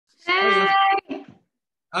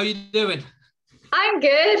How you doing? I'm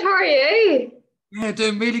good. How are you? Yeah,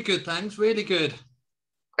 doing really good, thanks. Really good.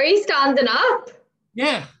 Are you standing up?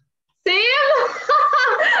 Yeah. Same.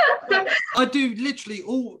 I do literally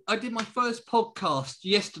all. I did my first podcast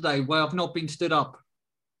yesterday where I've not been stood up.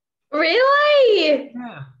 Really?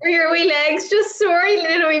 Yeah. Are your wee legs just sore? You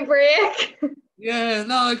need a wee break? Yeah,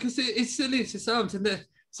 no, because it's silly as it sounds. And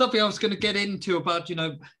something I was going to get into about,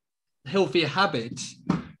 healthier habits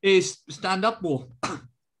is stand up more.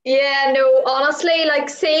 Yeah, no, honestly,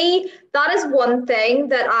 see, that is one thing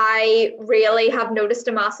that I really have noticed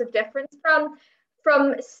a massive difference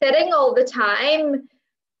from sitting all the time.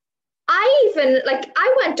 I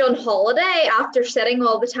went on holiday after sitting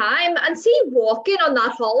all the time and see walking on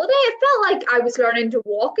that holiday, it felt like I was learning to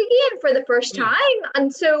walk again for the first Yeah, time.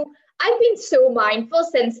 And so I've been so mindful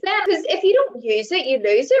since then because if you don't use it, you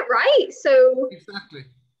lose it, right? So exactly.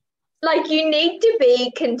 you need to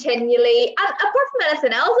be continually, and apart from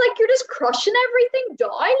anything else, you're just crushing everything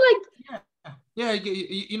down. Yeah,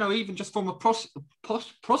 yeah. Even just from a proster,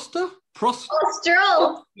 Postural, prost.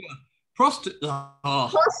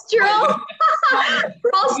 Oh, postural, right. Start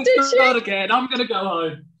prostitute. again. I'm gonna go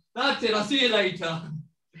home. That's it. I'll see you later.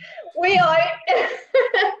 We are.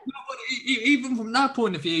 Even from that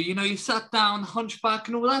point of view, you sat down, hunchback,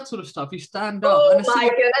 and all that sort of stuff. You stand up, Oh and I my see.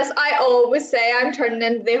 goodness, I always say I'm turning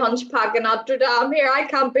into the hunchback of Notre Dame here. I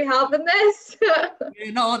can't be having this.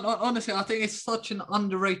 Honestly, I think it's such an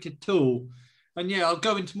underrated tool. And yeah, I'll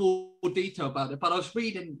go into more detail about it. But I was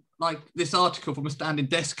reading like this article from a standing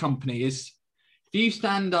desk company is if you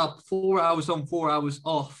stand up 4 hours on, 4 hours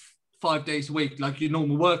off, 5 days a week, like your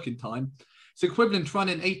normal working time, it's equivalent to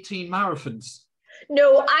running 18 marathons.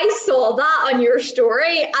 No, I saw that on your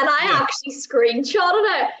story and I Yeah. actually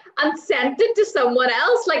screenshotted it and sent it to someone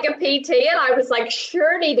else, like a PT, and I was like,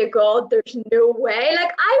 surely to God, there's no way.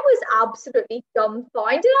 I was absolutely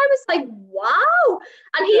dumbfounded. I was like, wow.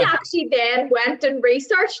 And he Yeah. actually then went and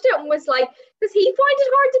researched it and was like, because he found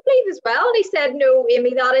it hard to believe as well. And he said, no,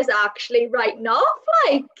 Amy, that is actually writing off.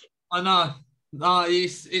 Like, I know. No,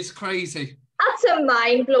 it's crazy. that's a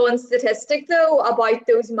mind-blowing statistic though about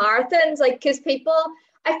those marathons, because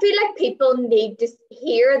I feel like people need to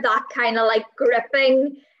hear that kind of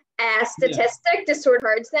gripping Yeah. statistic to sort of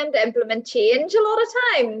urge them to implement change a lot of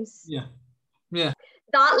times. Yeah. Yeah.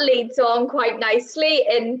 That leads on quite nicely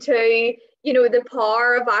into, the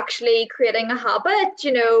power of actually creating a habit,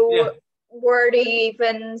 Yeah. where do you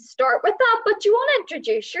even start with that? But you want to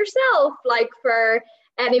introduce yourself, for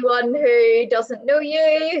anyone who doesn't know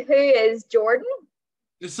you, who is Jordan?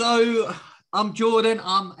 So I'm Jordan.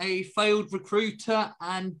 I'm a failed recruiter,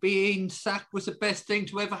 and being sacked was the best thing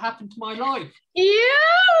to ever happen to my life. You!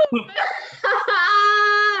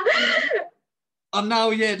 I'm now,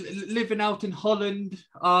 yeah, living out in Holland.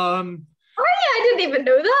 Oh yeah, I didn't even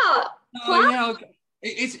know that. No, Class. yeah,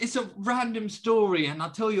 it's a random story, and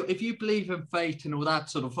I'll tell you, if you believe in fate and all that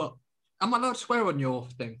sort of, am I allowed to swear on your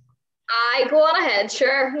thing? I go on ahead,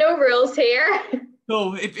 sure. No rules here.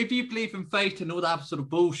 So if you believe in fate and all that sort of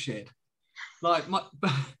bullshit, like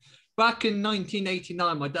back in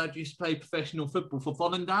 1989, my dad used to play professional football for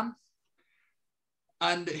Volendam,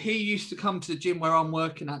 and he used to come to the gym where I'm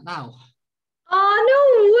working at now. Oh,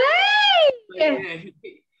 no way!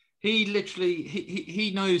 Yeah, he literally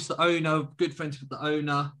he knows the owner, good friends with the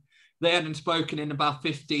owner. They hadn't spoken in about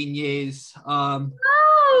 15 years.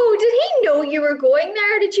 Oh, did he know you were going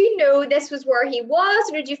there? Did you know this was where he was,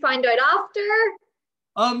 or did you find out after?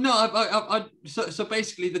 No, so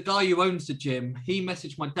basically the guy who owns the gym, he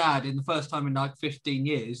messaged my dad in the first time in like 15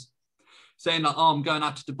 years, saying like, oh, I'm going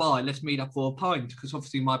out to Dubai, let's meet up for a pint, because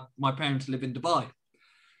obviously my parents live in Dubai.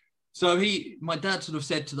 So my dad sort of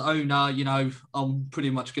said to the owner, I'm pretty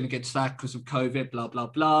much going to get sacked because of COVID, blah, blah,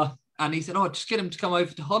 blah. And he said, oh, just get him to come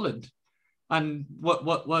over to Holland and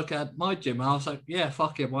work at my gym. And I was like, yeah,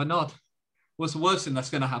 fuck it, why not? What's the worst thing that's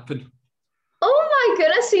going to happen? Oh my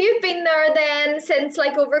goodness, so you've been there then since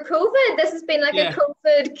over COVID. This has been like a Yeah,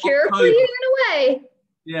 COVID cure for October. you in a way.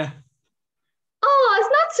 Yeah. Oh, it's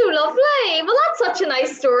not so lovely. Well, that's such a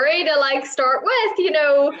nice story to start with.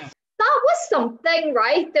 Yeah. That was something,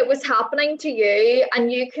 right, that was happening to you,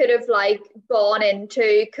 and you could have gone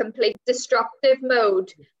into complete destructive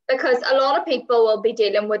mode, because a lot of people will be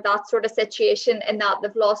dealing with that sort of situation in that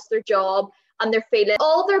they've lost their job and they're feeling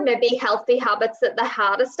all their maybe healthy habits that they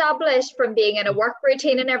had established from being in a work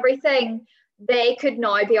routine and everything, they could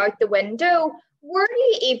now be out the window. Where do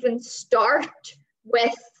you even start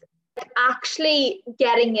with actually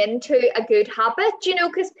getting into a good habit,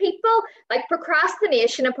 because people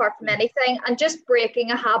procrastination, apart from anything, and just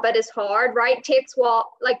breaking a habit is hard, right? It takes what,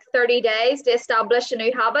 30 days to establish a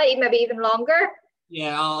new habit, maybe even longer.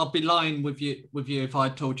 Yeah, I'll be lying with you if I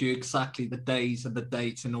told you exactly the days and the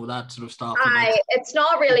dates and all that sort of stuff. You know, It's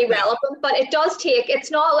not really relevant, but it does take, it's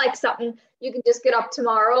not like something you can just get up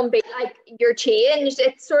tomorrow and be like, you're changed.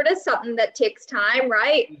 It's sort of something that takes time,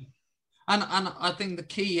 right? and I think the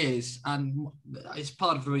key is, and it's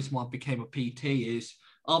part of the reason why I became a PT, is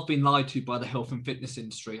I've been lied to by the health and fitness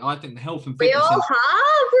industry. I think the health and We fitness all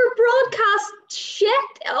have. We're broadcast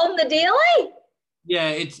shit on the daily. yeah,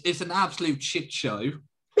 it's an absolute shit show.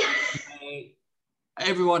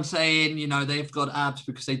 Everyone's saying, you know, they've got abs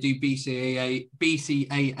because they do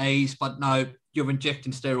BCAAs, but no, you're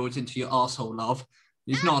injecting steroids into your asshole, love.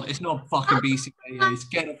 It's not fucking BCAAs.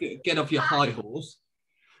 Get off your high horse.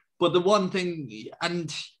 But the one thing,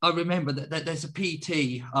 and I remember that there's a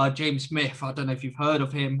PT, James Smith. I don't know if you've heard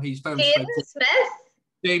of him. He's very James straightforward. Smith.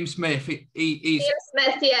 James Smith. He's James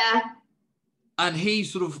Smith, yeah. and he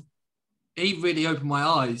really opened my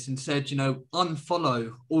eyes and said, you know,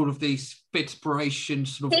 unfollow all of these fitspiration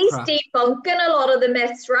sort of He's crap. debunking a lot of the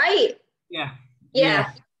myths, right? Yeah.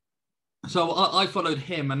 Yeah. So I followed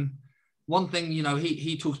him, and one thing, you know,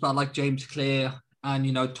 he talks about like James Clear and,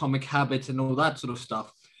 you know, atomic habits and all that sort of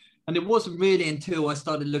stuff. And it wasn't really until I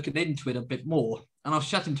started looking into it a bit more, and I was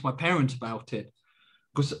chatting to my parents about it,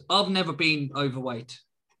 because I've never been overweight.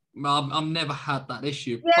 I've never had that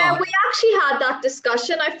issue. Yeah, But we actually had that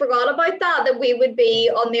discussion. I forgot about that we would be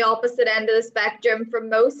on the opposite end of the spectrum from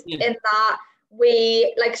most, in that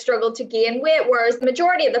we like struggle to gain weight, whereas the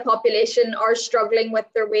majority of the population are struggling with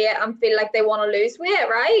their weight and feel like they want to lose weight,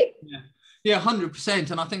 right? Yeah,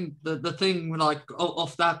 100%. And I think the thing like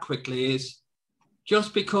off that quickly is,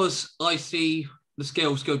 just because I see the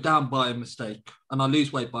scales go down by a mistake and I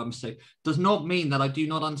lose weight by a mistake does not mean that I do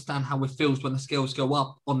not understand how it feels when the scales go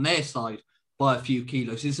up on their side by a few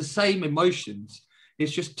kilos. It's the same emotions.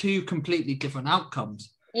 It's just two completely different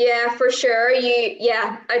outcomes. Yeah, for sure.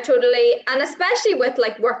 I totally, and especially with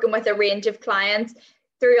like working with a range of clients,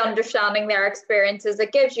 through understanding their experiences,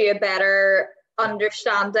 it gives you a better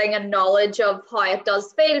understanding and knowledge of how it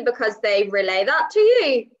does feel because they relay that to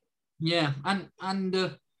you. Yeah, and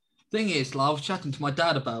the thing is, like, I was chatting to my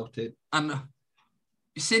dad about it, and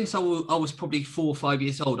since I was probably 4 or 5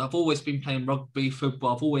 years old, I've always been playing rugby,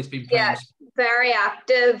 football. I've always been playing. Yeah, very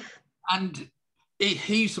active. And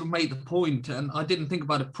he sort of made the point, and I didn't think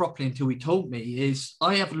about it properly until he told me, is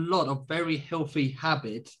I have a lot of very healthy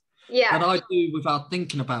habits that I do without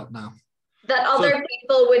thinking about now. That other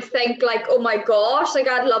people would think like, oh my gosh, like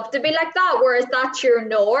I'd love to be like that, whereas that's your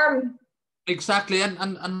norm. Exactly,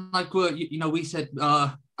 and like you know, we said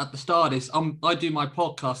at the start is I do my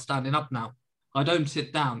podcast standing up now. I don't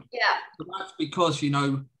sit down. Yeah. So that's because, you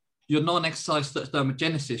know, your non-exercise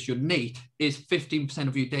thermogenesis, your NEAT, is 15%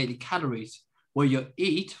 of your daily calories. Where your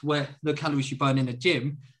EAT, where the calories you burn in a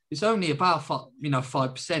gym, is only about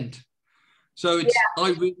 5%. So it's I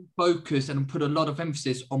really focus and put a lot of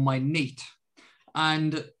emphasis on my NEAT.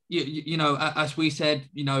 And you know, as we said,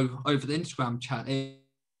 you know, over the Instagram chat,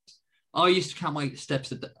 I used to count my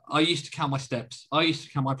steps. I used to count my steps. I used to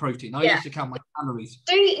count my protein. I used to count my calories.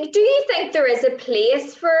 Do you think there is a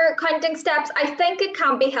place for counting steps? I think it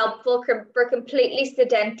can be helpful for completely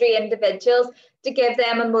sedentary individuals to give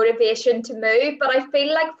them a motivation to move. But I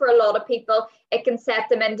feel like for a lot of people, it can set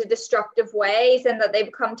them into destructive ways and that they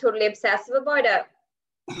become totally obsessive about it.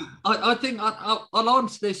 I think I'll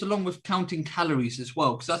answer this along with counting calories as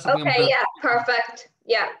well, because that's something. Okay, yeah, perfect.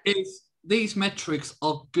 Yeah. These metrics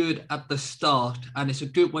are good at the start, and it's a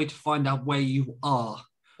good way to find out where you are.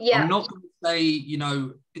 Yeah. I'm not going to say, you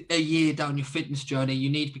know, a year down your fitness journey,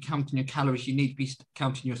 you need to be counting your calories, you need to be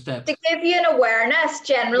counting your steps. To give you an awareness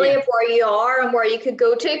generally of where you are and where you could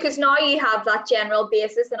go to, because now you have that general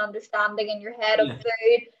basis and understanding in your head of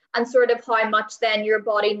food and sort of how much then your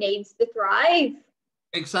body needs to thrive.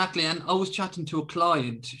 Exactly. And I was chatting to a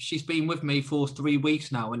client. She's been with me for 3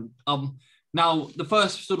 weeks now. And now the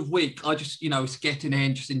first sort of week, I just, you know, it's getting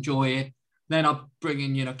in, just enjoy it. Then I bring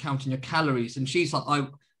in, you know, counting your calories. And she's like,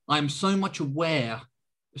 I'm so much I'm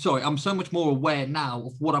so much more aware now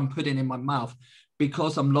of what I'm putting in my mouth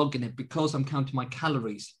because I'm logging it, because I'm counting my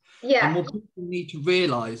calories. Yeah. And what people need to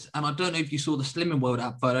realize, and I don't know if you saw the Slimming World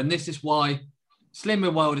advert, and this is why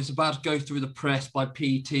Slimming World is about to go through the press by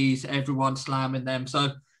PTs, everyone slamming them.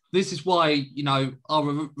 So this is why, you know,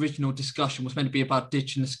 our original discussion was meant to be about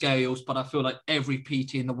ditching the scales, but I feel like every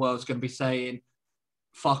PT in the world is going to be saying,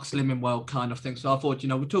 fuck Slimming World kind of thing. So I thought, you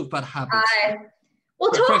know, we'll talk about habits.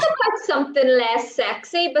 We'll talk about something less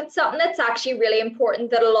sexy, but something that's actually really important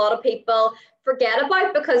that a lot of people forget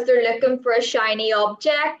about because they're looking for a shiny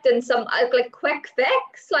object and some like quick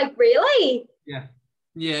fix, like really. Yeah,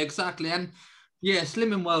 exactly. And Yeah,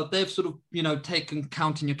 Slimming World, they've sort of, taken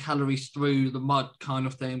counting your calories through the mud kind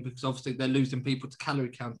of thing, because obviously they're losing people to calorie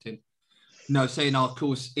counting. Saying, of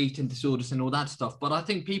course, eating disorders and all that stuff. But I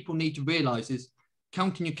think people need to realize is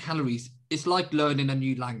counting your calories is like learning a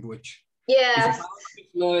new language. It's Yes. about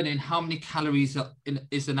learning how many calories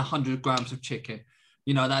is in 100 grams of chicken.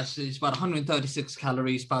 It's about 136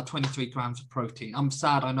 calories, about 23 grams of protein. I'm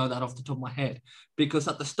sad I know that off the top of my head, because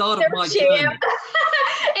at the start of my journey,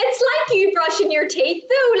 it's like you brushing your teeth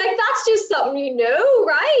though. Like that's just something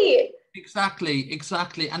right?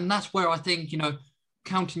 Exactly. And that's where I think,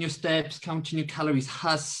 counting your steps, counting your calories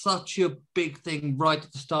has such a big thing right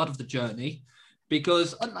at the start of the journey.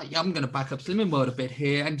 Because I'm going to back up Slimming World a bit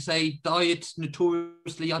here and say diets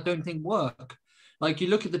notoriously, I don't think work. Like you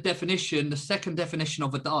look at the definition, the second definition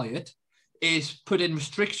of a diet is put in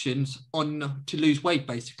restrictions on to lose weight,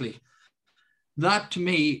 basically. That to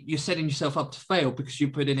me, you're setting yourself up to fail because you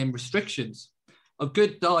put in restrictions. A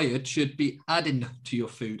good diet should be adding to your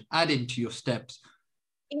food, adding to your steps.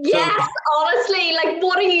 Yes, so, honestly, like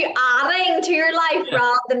what are you adding to your life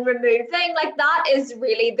rather than removing? Like that is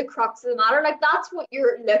really the crux of the matter. Like that's what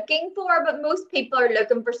you're looking for, but most people are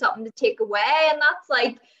looking for something to take away, and that's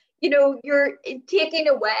like, you're taking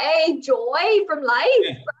away joy from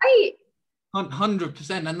life, right?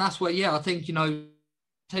 100%, and that's where, I think,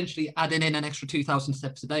 potentially adding in an extra 2,000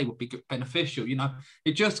 steps a day would be beneficial.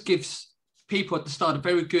 It just gives people at the start a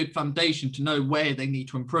very good foundation to know where they need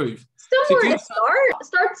to improve. Somewhere to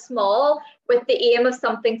start small with the aim of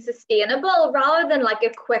something sustainable rather than like a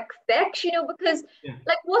quick fix, because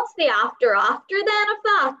like what's the after then of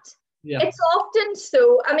that? It's often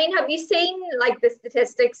so, I mean, have you seen like the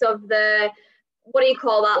statistics of what do you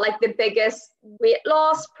call that, like the biggest weight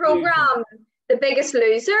loss program, the Biggest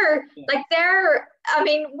Loser? Like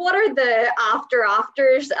what are the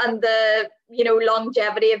afters and the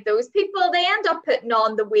longevity of those people? They end up putting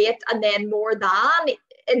on the weight and then more than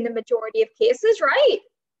in the majority of cases, right?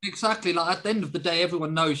 Exactly. Like at the end of the day,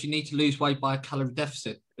 everyone knows you need to lose weight by a calorie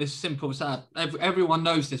deficit. It's simple as that. Everyone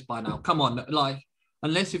knows this by now. Come on, like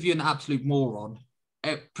unless if you're an absolute moron,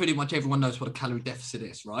 pretty much everyone knows what a calorie deficit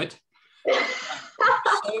is, right?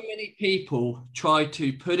 So many people try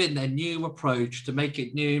to put in their new approach to make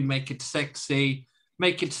it new, make it sexy,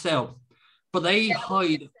 make it sell, but they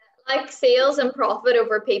hide like sales and profit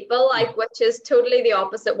over people, like which is totally the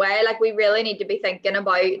opposite way. Like we really need to be thinking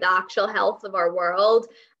about the actual health of our world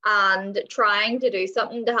and trying to do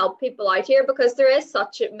something to help people out here, because there is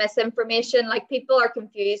such misinformation. Like people are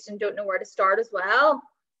confused and don't know where to start as well.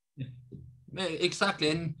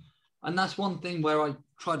 Exactly. And that's one thing where I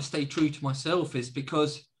try to stay true to myself, is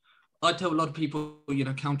because I tell a lot of people,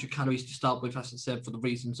 count your calories to start with, as I said, for the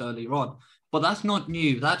reasons earlier on. But that's not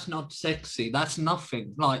new. That's not sexy. That's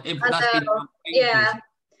nothing. Like that's been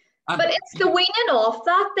but it's the weaning off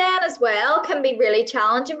that then as well can be really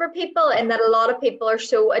challenging for people, in that a lot of people are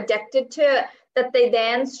so addicted to it that they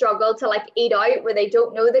then struggle to like eat out where they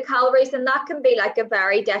don't know the calories, and that can be like a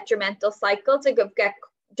very detrimental cycle to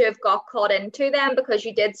have got caught into them because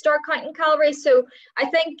you did start counting calories. So I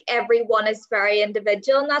think everyone is very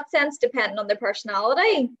individual in that sense, depending on their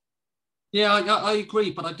personality. Yeah, I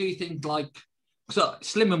agree, but I do think so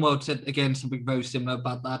Slimming World said again something very similar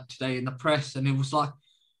about that today in the press, and it was like,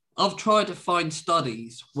 I've tried to find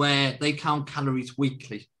studies where they count calories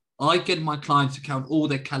weekly. I get my clients to count all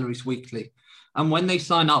their calories weekly, and when they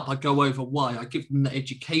sign up, I go over why. I give them the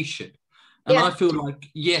education. And I feel like,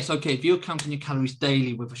 yes, okay, if you're counting your calories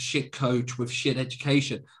daily with a shit coach, with shit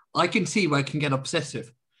education, I can see where it can get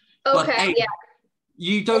obsessive. Okay, but,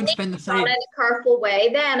 you don't spend the same in a careful way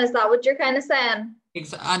then, is that what you're kind of saying?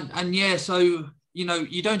 And so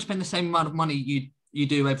you don't spend the same amount of money you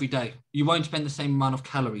do every day. You won't spend the same amount of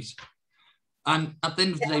calories, and at the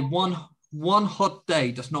end of the day, one hot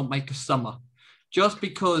day does not make a summer. Just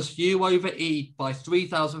because you overeat by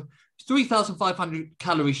 3,500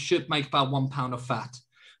 calories should make about 1 pound of fat.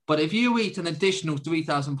 But if you eat an additional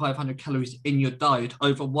 3,500 calories in your diet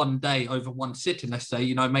over one day, over one sitting, let's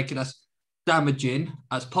say, make it as damaging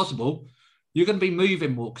as possible, you're going to be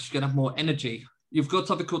moving more because you're going to have more energy. You've got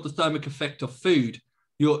something called the thermic effect of food.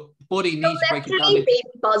 Your body needs to break it down. Be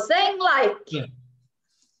buzzing, like. Yeah.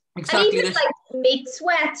 Exactly. And even like meat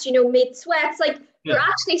sweats, like you're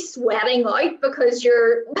actually sweating out because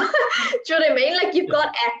you're, do you know what I mean? Like you've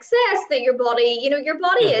got excess that your body, your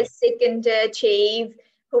body is seeking to achieve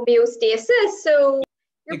homeostasis. So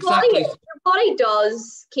your body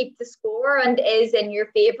does keep the score and is in your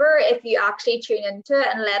favor if you actually tune into it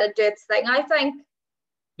and let it do its thing, I think.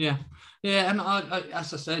 Yeah. And I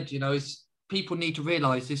as I said, it's people need to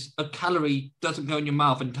realize this: a calorie doesn't go in your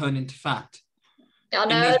mouth and turn into fat. I It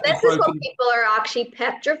know needs to be this is what broken. people are actually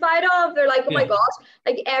petrified of. They're like, oh my Yeah. gosh,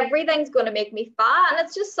 like everything's going to make me fat. And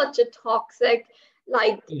it's just such a toxic,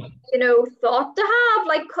 like, Yeah. thought to have.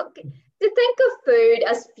 Like, to think of food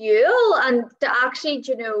as fuel and to actually,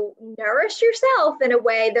 nourish yourself in a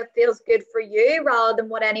way that feels good for you rather than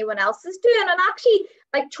what anyone else is doing. And actually,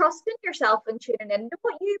 like, trusting yourself and tuning into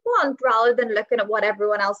what you want rather than looking at what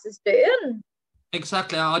everyone else is doing.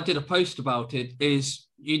 Exactly. I did a post about it. Is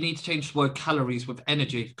you need to change the word calories with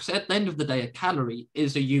energy, because at the end of the day, a calorie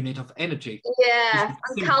is a unit of energy. It's Yeah. as And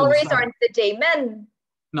simple as calories that. aren't the demon.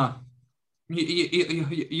 No,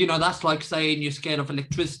 that's like saying you're scared of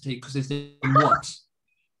electricity because it's in watts.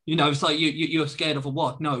 It's like you're scared of a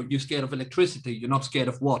watt. No, you're scared of electricity. You're not scared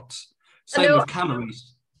of watts. I Same know. with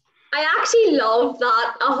calories. I actually love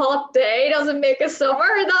that a hot day doesn't make a summer.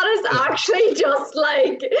 That is Yeah. actually just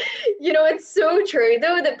like, it's so true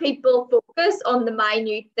though that people focus on the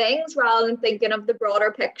minute things rather than thinking of the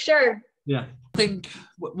broader picture. Yeah. I think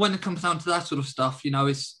when it comes down to that sort of stuff,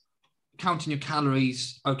 it's counting your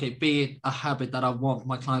calories. Okay, be it a habit that I want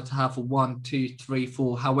my clients to have for 1, 2, 3,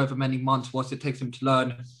 4, however many months what it takes them to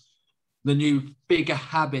learn the new bigger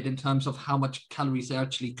habit in terms of how much calories they're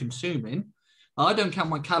actually consuming. I don't count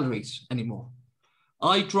my calories anymore.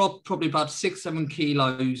 I dropped probably about 6-7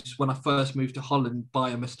 kilos when I first moved to Holland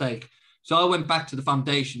by a mistake. So I went back to the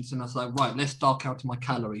foundations and I was like, right, let's start counting my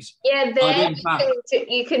calories. Yeah, I then went back.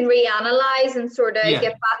 you can reanalyze and sort of Yeah,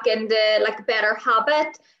 get back into like a better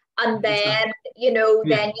habit. And exactly. then,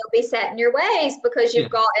 Yeah, then you'll be setting your ways because yeah,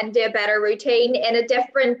 you've got into a better routine in a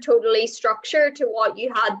different, totally structure to what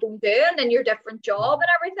you had been doing in your different job and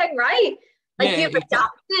everything, right? Like yeah, you've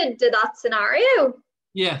adapted to that scenario.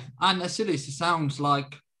 yeah. And as silly as it sounds,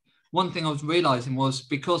 like one thing I was realizing was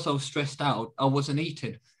because I was stressed out, I wasn't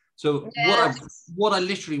eating. So Yes. what I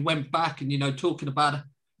literally went back and talking about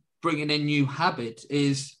bringing in new habits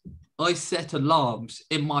is I set alarms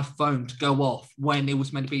in my phone to go off when it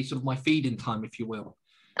was meant to be sort of my feeding time, if you will.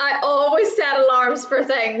 I always set alarms for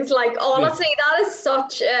things. Like, Yeah, honestly, that is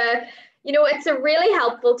such a, it's a really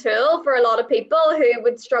helpful tool for a lot of people who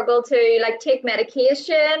would struggle to like take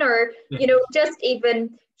medication or, yeah, just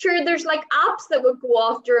even, sure, there's like apps that would go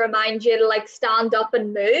off to remind you to like stand up and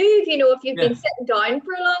move, if you've yeah, been sitting down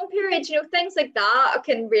for a long period, things like that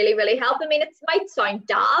can really, really help. I mean, it might sound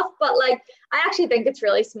daft, but like, I actually think it's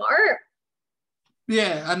really smart.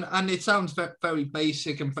 yeah. And it sounds very, very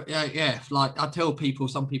basic and yeah. Like I tell people,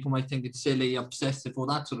 some people may think it's silly, obsessive, or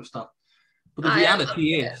that sort of stuff. But the I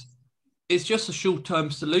reality is, it's just a short-term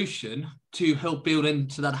solution to help build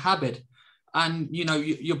into that habit. And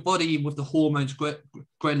your body with the hormones,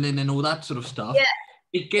 ghrelin, and all that sort of stuff, Yeah,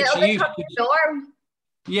 it gets it'll used become to. your norm.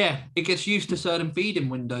 Yeah, it gets used to certain feeding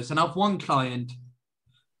windows. And I've one client,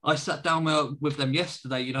 I sat down with them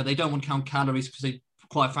yesterday. They don't want to count calories because they,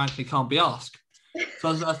 quite frankly, can't be asked.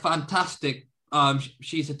 So that's fantastic.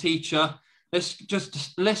 She's a teacher. Let's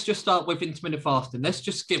just start with intermittent fasting. Let's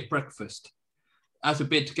just skip breakfast as a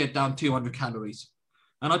bit to get down 200 calories.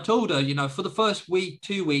 And I told her, for the first week,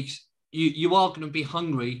 2 weeks, you are going to be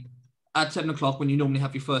hungry at 7 o'clock when you normally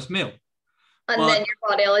have your first meal. And then But your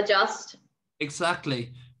body will adjust.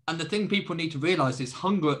 exactly. And the thing people need to realize is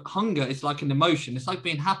hunger is like an emotion. It's like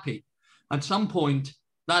being happy. At some point,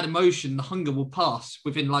 that emotion, the hunger will pass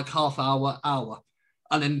within like half hour.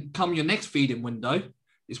 And then come your next feeding window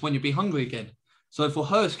is when you'll be hungry again. So for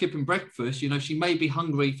her skipping breakfast, she may be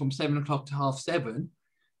hungry from 7 o'clock to 7:30,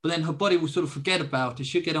 but then her body will sort of forget about it.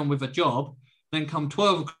 She'll get on with her job. Then come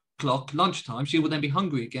 12 o'clock, lunchtime, she will then be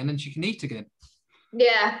hungry again and she can eat again.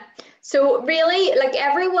 Yeah. So really, like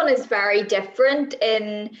everyone is very different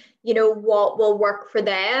in, what will work for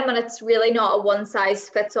them. And it's really not a one size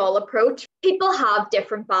fits all approach. People have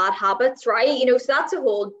different bad habits, right? So that's a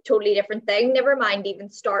whole totally different thing. Never mind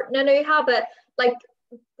even starting a new habit. Like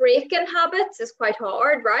breaking habits is quite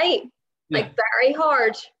hard, right? Yeah. Like very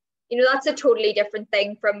hard. That's a totally different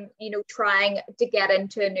thing from, trying to get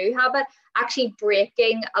into a new habit, actually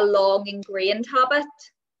breaking a long ingrained habit.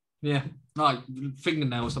 Yeah. Like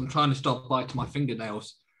fingernails. I'm trying to stop biting my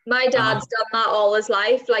fingernails. My dad's done that all his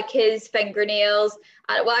life, like his fingernails.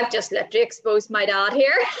 Well, I've just literally exposed my dad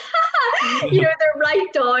here. They're right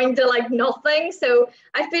down to like nothing. So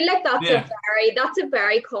I feel like that's a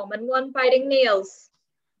very common one, biting nails.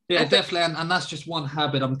 Yeah, definitely. And that's just one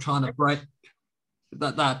habit I'm trying to break.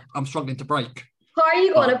 That I'm struggling to break. How are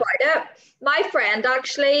you going But about it? My friend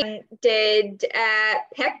actually did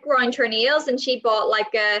pick round her nails, and she bought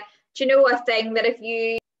like a thing that if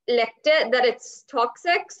you licked it, that it's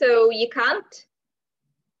toxic, so you can't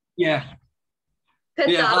yeah, put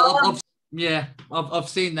yeah. that on. Yeah, I've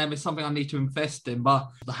seen them. It's something I need to invest in. But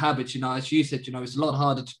the habits, as you said, it's a lot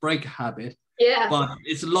harder to break a habit. Yeah. But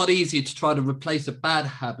it's a lot easier to try to replace a bad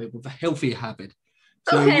habit with a healthy habit.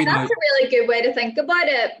 So, Okay, that's a really good way to think about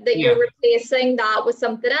it, that yeah. you're replacing that with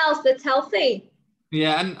something else that's healthy.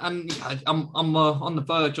 Yeah, and I'm on the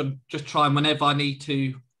verge on just trying whenever I need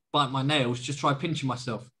to bite my nails, just try pinching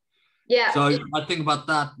myself. Yeah. So I think about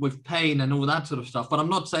that with pain and all that sort of stuff. But I'm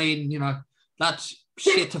not saying, that's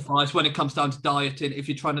shit advice when it comes down to dieting. If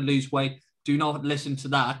you're trying to lose weight, do not listen to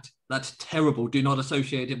that. That's terrible. Do not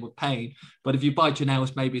associate it with pain. But if you bite your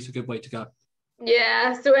nails, maybe it's a good way to go.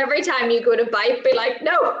 Yeah. So every time you go to bite, be like,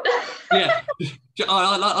 no. Yeah.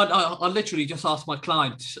 I literally just ask my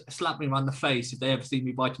client to slap me around the face if they ever see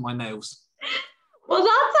me biting my nails. Well,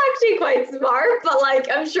 that's actually quite smart, but like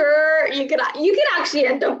I'm sure you could actually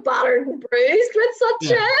end up battered and bruised with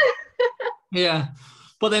such Yeah.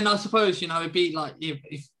 But then I suppose, it'd be like if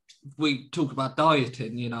we talk about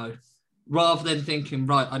dieting, rather than thinking,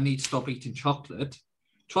 right, I need to stop eating chocolate,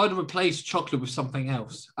 try to replace chocolate with something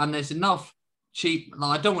else. And there's enough cheap,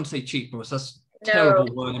 I don't want to say cheap, because that's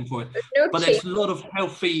terrible wording for it. But there's a lot of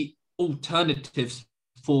healthy alternatives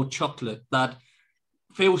for chocolate that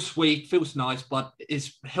feels sweet, feels nice, but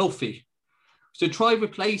is healthy. So try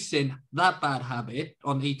replacing that bad habit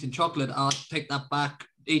on eating chocolate. I'll take that back.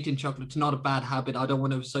 Eating chocolate's not a bad habit. I don't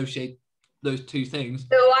want to associate those two things.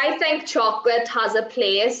 So I think chocolate has a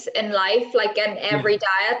place in life, like in every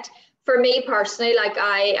diet. For me personally, like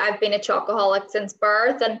I've been a chocoholic since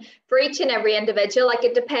birth, and for each and every individual, like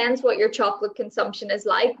it depends what your chocolate consumption is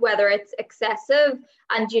like, whether it's excessive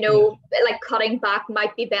and, like cutting back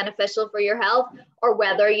might be beneficial for your health, or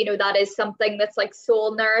whether, that is something that's like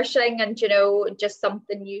soul nourishing and, just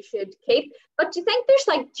something you should keep. But do you think there's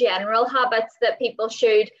like general habits that people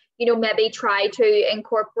should, maybe try to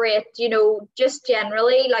incorporate, just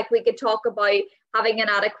generally, like we could talk about having an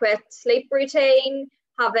adequate sleep routine,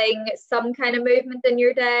 having some kind of movement in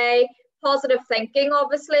your day. Positive thinking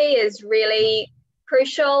obviously is really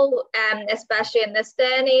crucial, especially in this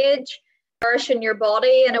day and age. Nourishing your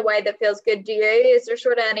body in a way that feels good to you. Is there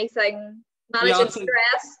sort of anything, managing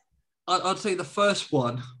stress? I'd say the first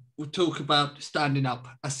one, we'll talk about standing up.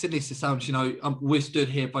 As silly as it sounds, we're stood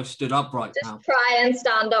here, both stood up right now. Just try and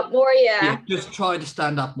stand up more, yeah. Just try to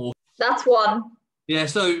stand up more. That's one. Yeah,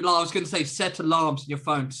 so like I was going to say, set alarms in your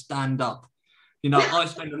phone to stand up. I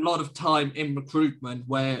spend a lot of time in recruitment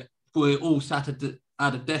where we're all sat at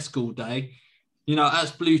a desk all day,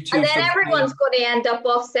 as Bluetooth. And then everyone's going to end up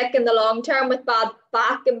off sick in the long term with bad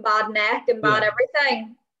back and bad neck and bad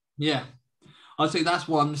everything. Yeah, I'd say that's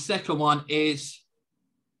one. The second one is,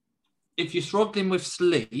 if you're struggling with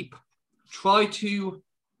sleep, try to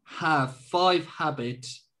have 5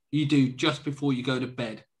 habits you do just before you go to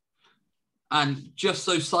bed. And just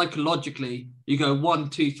so psychologically, you go 1,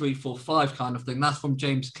 2, 3, 4, 5 kind of thing. That's from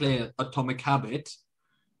James Clear, Atomic Habits.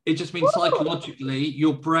 It just means psychologically,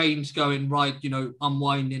 your brain's going, right,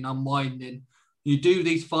 unwinding. You do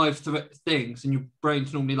these 5 things and your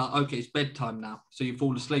brain's normally like, okay, it's bedtime now. So you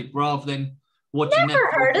fall asleep rather than watching Never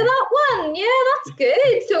Netflix. heard of that one. Yeah, that's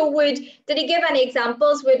good. So did he give any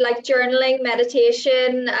examples? Would like journaling,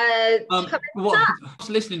 meditation? I was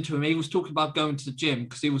listening to him. He was talking about going to the gym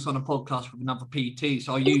because he was on a podcast with another PT.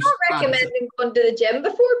 So He's not recommending going to the gym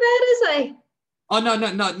before bed, is he? Oh,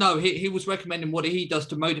 no. He was recommending what he does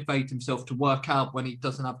to motivate himself to work out when he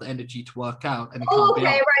doesn't have the energy to work out. And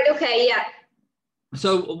Okay, yeah.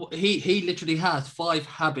 So he literally has 5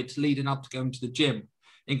 habits leading up to going to the gym,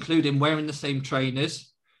 including wearing the same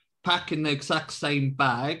trainers, packing the exact same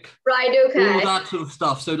bag. Right, okay. All that sort of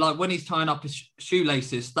stuff. So like when he's tying up his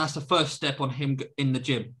shoelaces, that's the first step on him in the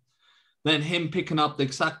gym. Then him picking up the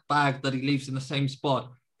exact bag that he leaves in the same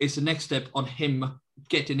spot is the next step on him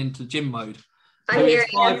getting into gym mode. So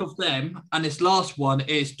it's 5 of them. And this last one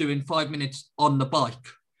is doing 5 minutes on the bike.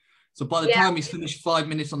 So by the time he's finished 5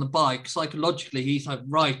 minutes on the bike, psychologically, he's like,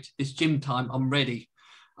 right, it's gym time. I'm ready.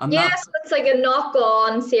 And so it's like a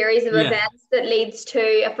knock-on series of events that leads to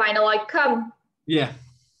a final outcome. Yeah.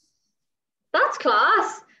 That's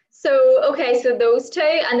class. So those 2,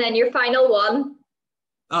 and then your final one.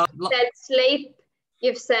 You said sleep.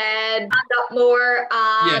 You've said stand up more,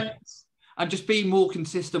 and just be more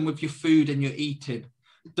consistent with your food and your eating.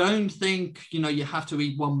 Don't think you have to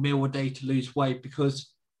eat 1 meal a day to lose weight,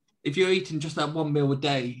 because if you're eating just that 1 meal a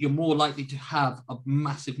day, you're more likely to have a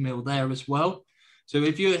massive meal there as well. So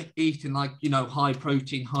if you're eating like, high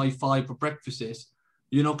protein, high fiber breakfasts,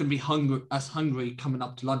 you're not going to be hungry coming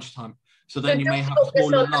up to lunchtime. So then you may have a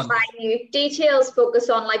smaller lunch. Minute details, focus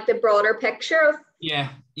on like the broader picture of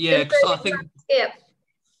because I think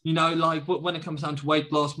You know, like when it comes down to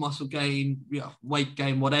weight loss, muscle gain, weight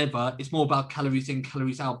gain, whatever, it's more about calories in,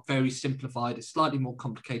 calories out, very simplified. It's slightly more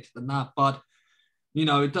complicated than that. But, you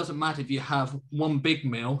know, it doesn't matter if you have one big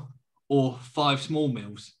meal or 5 small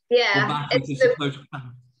meals. What Yeah, matters it's is the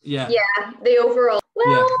yeah, yeah, the overall. yeah,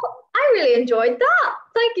 Well, I really enjoyed that.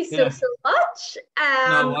 Thank you so yeah. so much.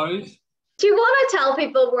 No worries. Do you want to tell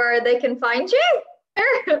people where they can find you?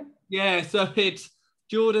 Yeah, so it's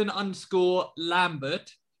Jordan_Lambert,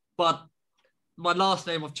 but my last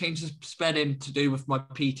name I've changed the spelling to do with my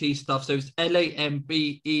PT stuff. So it's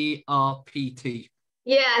LAMBERPT.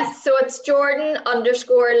 Yes, so it's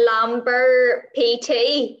Jordan_Lambert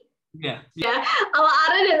PT. Yeah, Yeah, I'll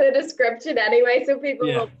add it in the description anyway, so people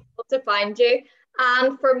yeah. will be able to find you.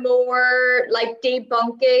 And for more like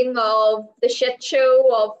debunking of the shit show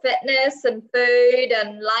of fitness and food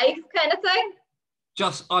and life kind of thing.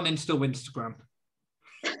 Just uninstall Instagram.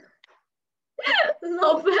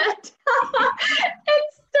 Love it.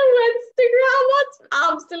 It's the Instagram. That's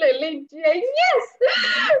absolutely genius.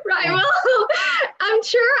 Right. Yeah. Well, I'm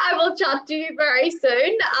sure I will chat to you very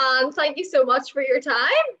soon. And thank you so much for your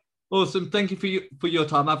time. Awesome. Thank you for your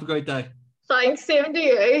time. Have a great day. Thanks. Same to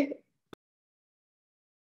you.